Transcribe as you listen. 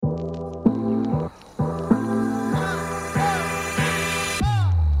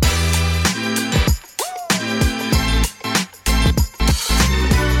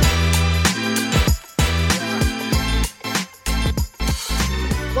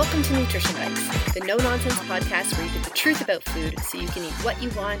Welcome to Nutrition Bites, the no-nonsense podcast where you get the truth about food so you can eat what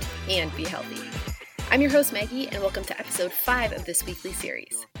you want and be healthy. I'm your host, Maggie, and welcome to episode 5 of this weekly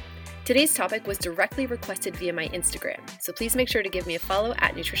series. Today's topic was directly requested via my Instagram, so please make sure to give me a follow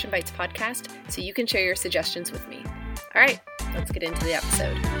at Nutrition Bites Podcast so you can share your suggestions with me. All right, let's get into the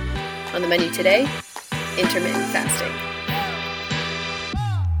episode. On the menu today, intermittent fasting.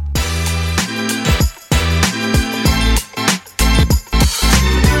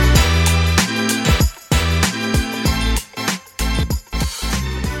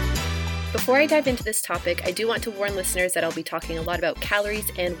 Before I dive into this topic, I do want to warn listeners that I'll be talking a lot about calories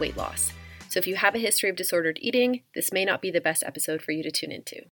and weight loss. So if you have a history of disordered eating, this may not be the best episode for you to tune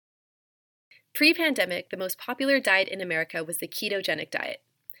into. Pre-pandemic, the most popular diet in America was the ketogenic diet.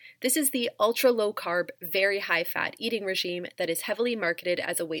 This is the ultra-low-carb, very high-fat eating regime that is heavily marketed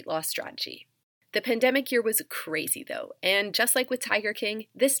as a weight loss strategy. The pandemic year was crazy though, and just like with Tiger King,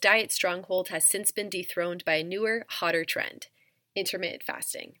 this diet stronghold has since been dethroned by a newer, hotter trend: intermittent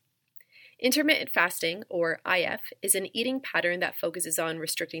fasting. Intermittent fasting, or IF, is an eating pattern that focuses on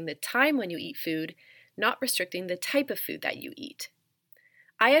restricting the time when you eat food, not restricting the type of food that you eat.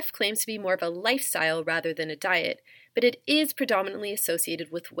 IF claims to be more of a lifestyle rather than a diet, but it is predominantly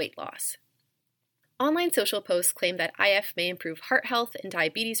associated with weight loss. Online social posts claim that IF may improve heart health and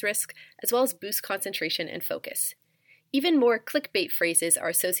diabetes risk, as well as boost concentration and focus. Even more clickbait phrases are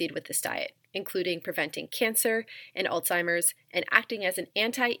associated with this diet, including preventing cancer and Alzheimer's and acting as an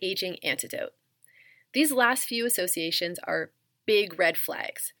anti-aging antidote. These last few associations are big red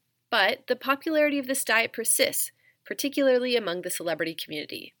flags, but the popularity of this diet persists, particularly among the celebrity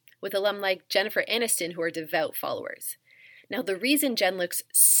community, with alum like Jennifer Aniston who are devout followers. Now, the reason Jen looks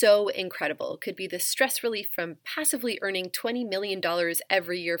so incredible could be the stress relief from passively earning $20 million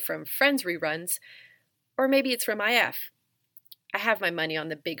every year from Friends reruns, or maybe it's from IF. I have my money on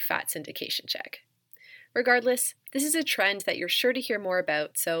the big fat syndication check. Regardless, this is a trend that you're sure to hear more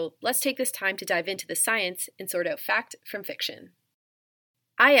about, so let's take this time to dive into the science and sort out fact from fiction.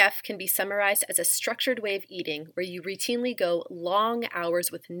 IF can be summarized as a structured way of eating where you routinely go long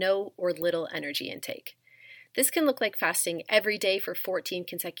hours with no or little energy intake. This can look like fasting every day for 14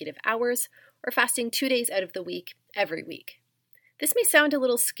 consecutive hours, or fasting 2 days out of the week every week. This may sound a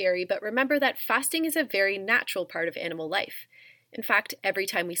little scary, but remember that fasting is a very natural part of animal life. In fact, every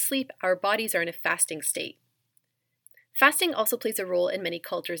time we sleep, our bodies are in a fasting state. Fasting also plays a role in many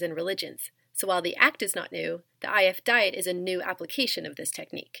cultures and religions, so while the act is not new, the IF diet is a new application of this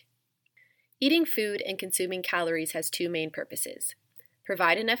technique. Eating food and consuming calories has two main purposes: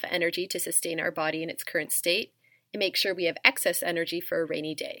 provide enough energy to sustain our body in its current state, and make sure we have excess energy for a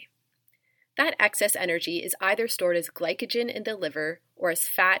rainy day. That excess energy is either stored as glycogen in the liver or as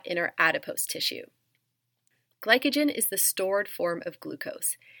fat in our adipose tissue. Glycogen is the stored form of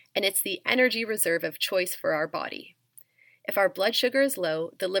glucose, and it's the energy reserve of choice for our body. If our blood sugar is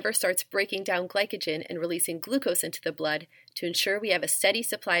low, the liver starts breaking down glycogen and releasing glucose into the blood to ensure we have a steady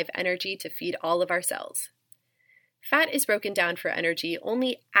supply of energy to feed all of our cells. Fat is broken down for energy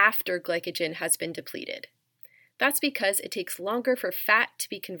only after glycogen has been depleted. That's because it takes longer for fat to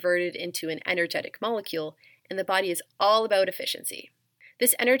be converted into an energetic molecule, and the body is all about efficiency.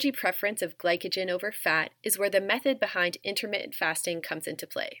 This energy preference of glycogen over fat is where the method behind intermittent fasting comes into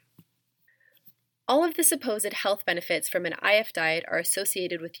play. All of the supposed health benefits from an IF diet are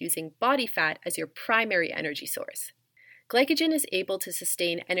associated with using body fat as your primary energy source. Glycogen is able to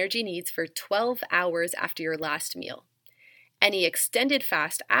sustain energy needs for 12 hours after your last meal. Any extended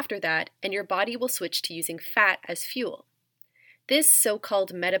fast after that, and your body will switch to using fat as fuel. This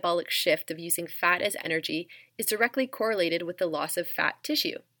so-called metabolic shift of using fat as energy is directly correlated with the loss of fat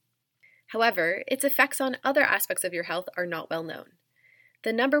tissue. However, its effects on other aspects of your health are not well known.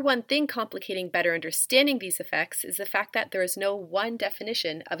 The number one thing complicating better understanding these effects is the fact that there is no one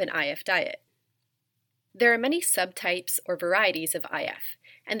definition of an IF diet. There are many subtypes or varieties of IF,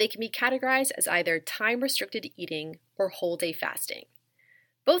 and they can be categorized as either time-restricted eating or whole-day fasting.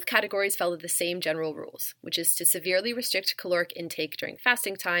 Both categories follow the same general rules, which is to severely restrict caloric intake during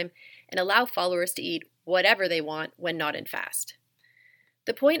fasting time and allow followers to eat whatever they want when not in fast.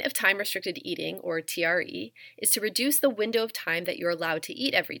 The point of time-restricted eating, or TRE, is to reduce the window of time that you're allowed to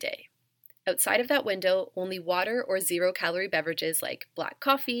eat every day. Outside of that window, only water or zero-calorie beverages like black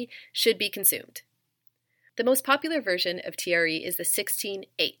coffee should be consumed. The most popular version of TRE is the 16-8.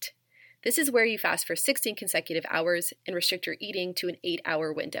 This is where you fast for 16 consecutive hours and restrict your eating to an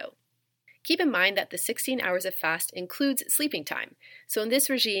 8-hour window. Keep in mind that the 16 hours of fast includes sleeping time, so in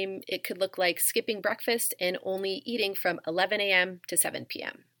this regime, it could look like skipping breakfast and only eating from 11 a.m. to 7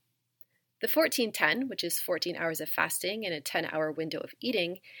 p.m. The 14-10, which is 14 hours of fasting and a 10-hour window of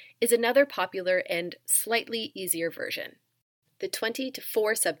eating, is another popular and slightly easier version. The 20-4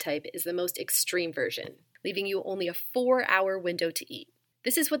 subtype is the most extreme version, leaving you only a 4-hour window to eat.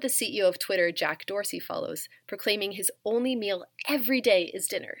 This is what the CEO of Twitter, Jack Dorsey, follows, proclaiming his only meal every day is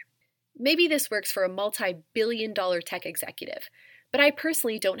dinner. Maybe this works for a multi-billion-dollar tech executive, but I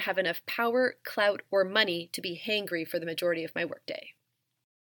personally don't have enough power, clout, or money to be hangry for the majority of my workday.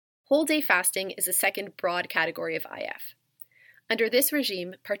 Whole day fasting is the second broad category of IF. Under this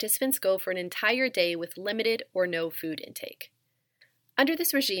regime, participants go for an entire day with limited or no food intake. Under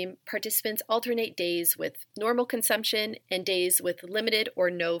this regime, participants alternate days with normal consumption and days with limited or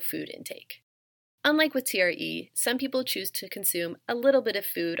no food intake. Unlike with TRE, some people choose to consume a little bit of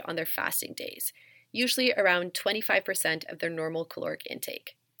food on their fasting days, usually around 25% of their normal caloric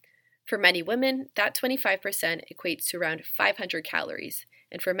intake. For many women, that 25% equates to around 500 calories,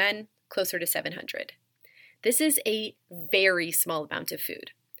 and for men, closer to 700. This is a very small amount of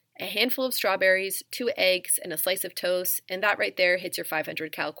food. A handful of strawberries, 2 eggs, and a slice of toast, and that right there hits your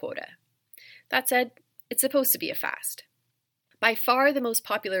 500 cal quota. That said, it's supposed to be a fast. By far the most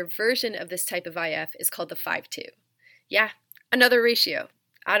popular version of this type of IF is called the 5-2. Yeah, another ratio.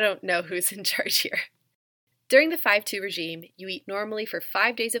 I don't know who's in charge here. During the 5-2 regime, you eat normally for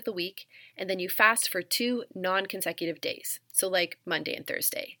 5 days of the week, and then you fast for 2 non-consecutive days, so like Monday and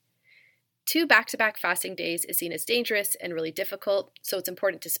Thursday. 2 back-to-back fasting days is seen as dangerous and really difficult, so it's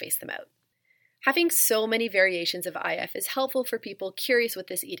important to space them out. Having so many variations of IF is helpful for people curious with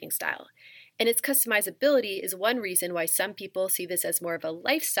this eating style, and its customizability is one reason why some people see this as more of a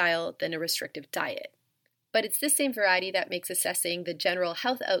lifestyle than a restrictive diet. But it's this same variety that makes assessing the general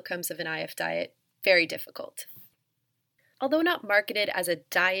health outcomes of an IF diet very difficult. Although not marketed as a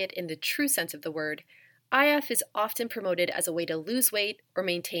diet in the true sense of the word, IF is often promoted as a way to lose weight or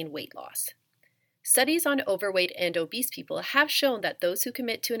maintain weight loss. Studies on overweight and obese people have shown that those who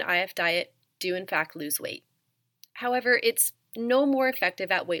commit to an IF diet do in fact lose weight. However, it's no more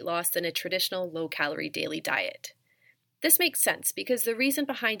effective at weight loss than a traditional low-calorie daily diet. This makes sense because the reason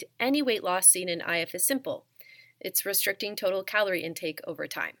behind any weight loss seen in IF is simple. It's restricting total calorie intake over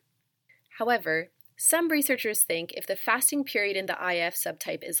time. However, some researchers think if the fasting period in the IF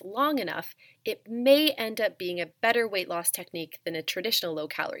subtype is long enough, it may end up being a better weight loss technique than a traditional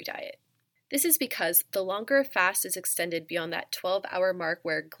low-calorie diet. This is because the longer a fast is extended beyond that 12-hour mark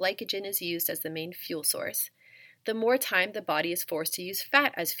where glycogen is used as the main fuel source, the more time the body is forced to use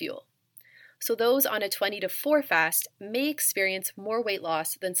fat as fuel. So those on a 20-4 fast may experience more weight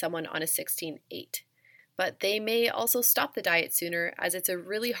loss than someone on a 16-8. But they may also stop the diet sooner as it's a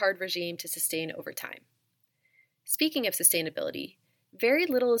really hard regime to sustain over time. Speaking of sustainability, very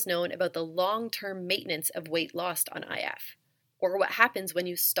little is known about the long-term maintenance of weight lost on IF, or what happens when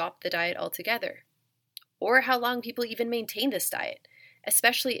you stop the diet altogether, or how long people even maintain this diet,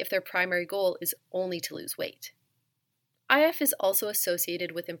 especially if their primary goal is only to lose weight. IF is also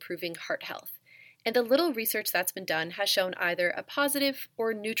associated with improving heart health, and the little research that's been done has shown either a positive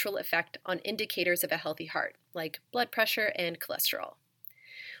or neutral effect on indicators of a healthy heart, like blood pressure and cholesterol.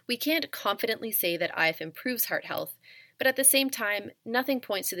 We can't confidently say that IF improves heart health, but at the same time, nothing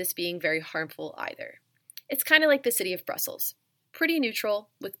points to this being very harmful either. It's kind of like the city of Brussels. Pretty neutral,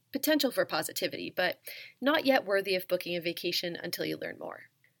 with potential for positivity, but not yet worthy of booking a vacation until you learn more.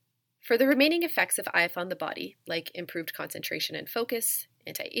 For the remaining effects of IF on the body, like improved concentration and focus,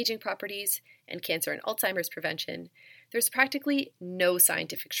 anti-aging properties, and cancer and Alzheimer's prevention, there's practically no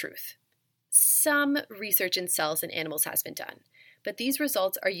scientific truth. Some research in cells and animals has been done, but these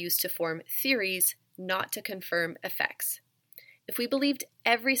results are used to form theories, not to confirm effects. If we believed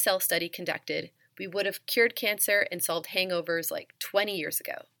every cell study conducted, we would have cured cancer and solved hangovers like 20 years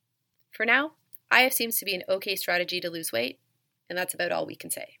ago. For now, IF seems to be an okay strategy to lose weight, and that's about all we can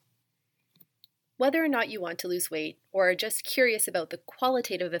say. Whether or not you want to lose weight, or are just curious about the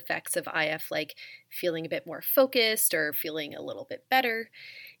qualitative effects of IF, like feeling a bit more focused or feeling a little bit better,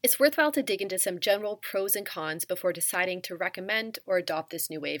 it's worthwhile to dig into some general pros and cons before deciding to recommend or adopt this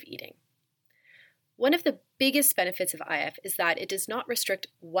new way of eating. One of the biggest benefits of IF is that it does not restrict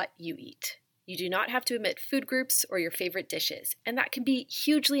what you eat. You do not have to omit food groups or your favorite dishes, and that can be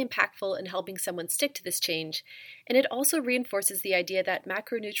hugely impactful in helping someone stick to this change, and it also reinforces the idea that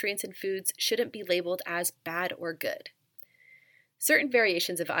macronutrients in foods shouldn't be labeled as bad or good. Certain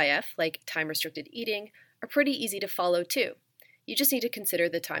variations of IF, like time-restricted eating, are pretty easy to follow too. You just need to consider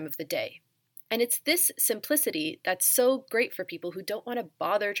the time of the day. And it's this simplicity that's so great for people who don't want to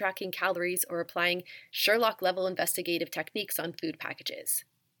bother tracking calories or applying Sherlock-level investigative techniques on food packages.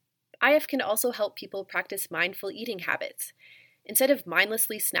 IF can also help people practice mindful eating habits. Instead of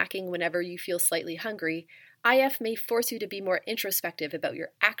mindlessly snacking whenever you feel slightly hungry, IF may force you to be more introspective about your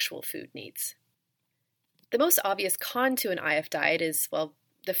actual food needs. The most obvious con to an IF diet is,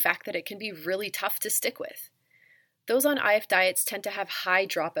 the fact that it can be really tough to stick with. Those on IF diets tend to have high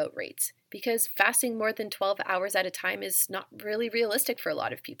dropout rates because fasting more than 12 hours at a time is not really realistic for a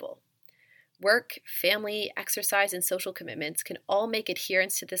lot of people. Work, family, exercise, and social commitments can all make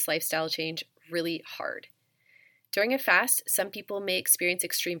adherence to this lifestyle change really hard. During a fast, some people may experience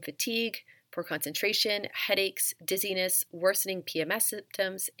extreme fatigue, poor concentration, headaches, dizziness, worsening PMS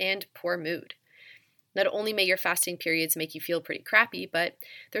symptoms, and poor mood. Not only may your fasting periods make you feel pretty crappy, but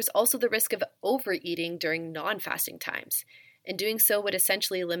there's also the risk of overeating during non-fasting times, and doing so would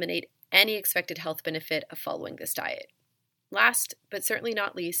essentially eliminate any expected health benefit of following this diet. Last, but certainly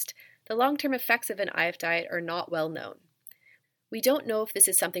not least, the long-term effects of an IF diet are not well known. We don't know if this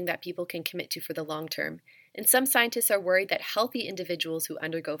is something that people can commit to for the long term, and some scientists are worried that healthy individuals who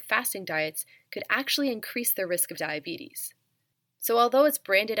undergo fasting diets could actually increase their risk of diabetes. So although it's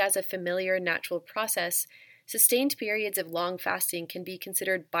branded as a familiar, natural process, sustained periods of long fasting can be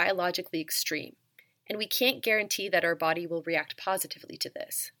considered biologically extreme, and we can't guarantee that our body will react positively to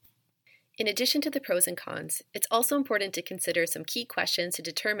this. In addition to the pros and cons, it's also important to consider some key questions to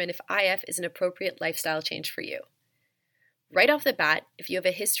determine if IF is an appropriate lifestyle change for you. Right off the bat, if you have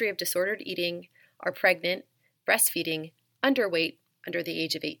a history of disordered eating, are pregnant, breastfeeding, underweight, under the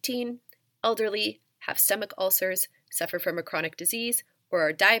age of 18, elderly, have stomach ulcers, suffer from a chronic disease, or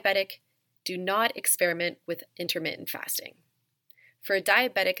are diabetic, do not experiment with intermittent fasting. For a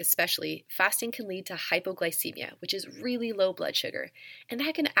diabetic especially, fasting can lead to hypoglycemia, which is really low blood sugar, and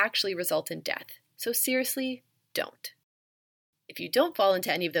that can actually result in death. So seriously, don't. If you don't fall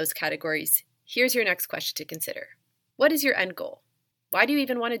into any of those categories, here's your next question to consider. What is your end goal? Why do you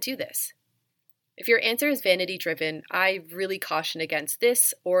even want to do this? If your answer is vanity-driven, I really caution against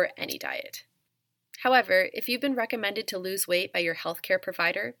this or any diet. However, if you've been recommended to lose weight by your healthcare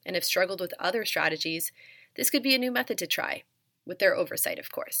provider and have struggled with other strategies, this could be a new method to try, with their oversight,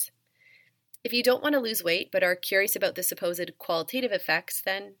 of course. If you don't want to lose weight but are curious about the supposed qualitative effects,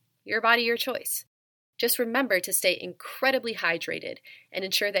 then your body, your choice. Just remember to stay incredibly hydrated and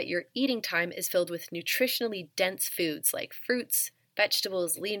ensure that your eating time is filled with nutritionally dense foods like fruits,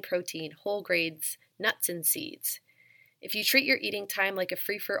 vegetables, lean protein, whole grains, nuts, and seeds. If you treat your eating time like a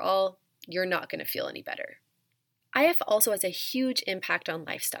free-for-all, you're not going to feel any better. IF also has a huge impact on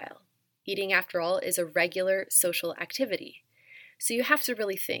lifestyle. Eating, after all, is a regular social activity. So you have to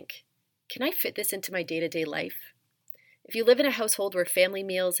really think, can I fit this into my day-to-day life? If you live in a household where family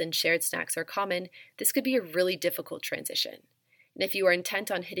meals and shared snacks are common, this could be a really difficult transition. And if you are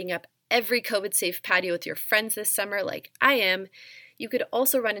intent on hitting up every COVID-safe patio with your friends this summer like I am, you could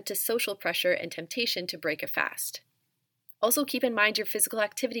also run into social pressure and temptation to break a fast. Also keep in mind your physical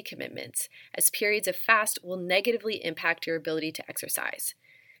activity commitments, as periods of fast will negatively impact your ability to exercise.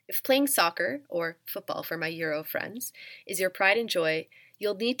 If playing soccer, or football for my Euro friends, is your pride and joy,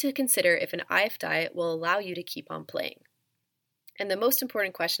 you'll need to consider if an IF diet will allow you to keep on playing. And the most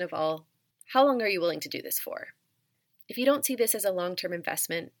important question of all, how long are you willing to do this for? If you don't see this as a long-term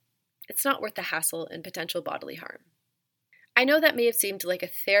investment, it's not worth the hassle and potential bodily harm. I know that may have seemed like a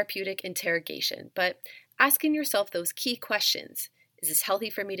therapeutic interrogation, but asking yourself those key questions, is this healthy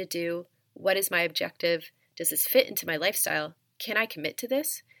for me to do? What is my objective? Does this fit into my lifestyle? Can I commit to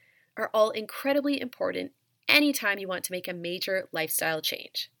this? Are all incredibly important anytime you want to make a major lifestyle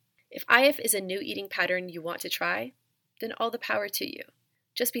change. If IF is a new eating pattern you want to try, then all the power to you.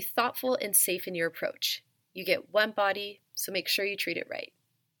 Just be thoughtful and safe in your approach. You get one body, so make sure you treat it right.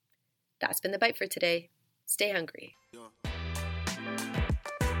 That's been The Bite for today. Stay hungry.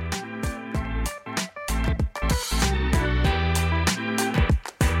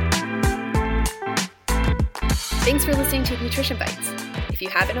 Thanks for listening to Nutrition Bites. If you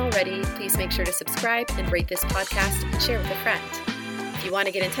haven't already, please make sure to subscribe and rate this podcast and share with a friend. If you want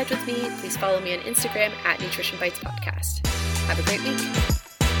to get in touch with me, please follow me on Instagram @Nutrition Bites Podcast. Have a great week.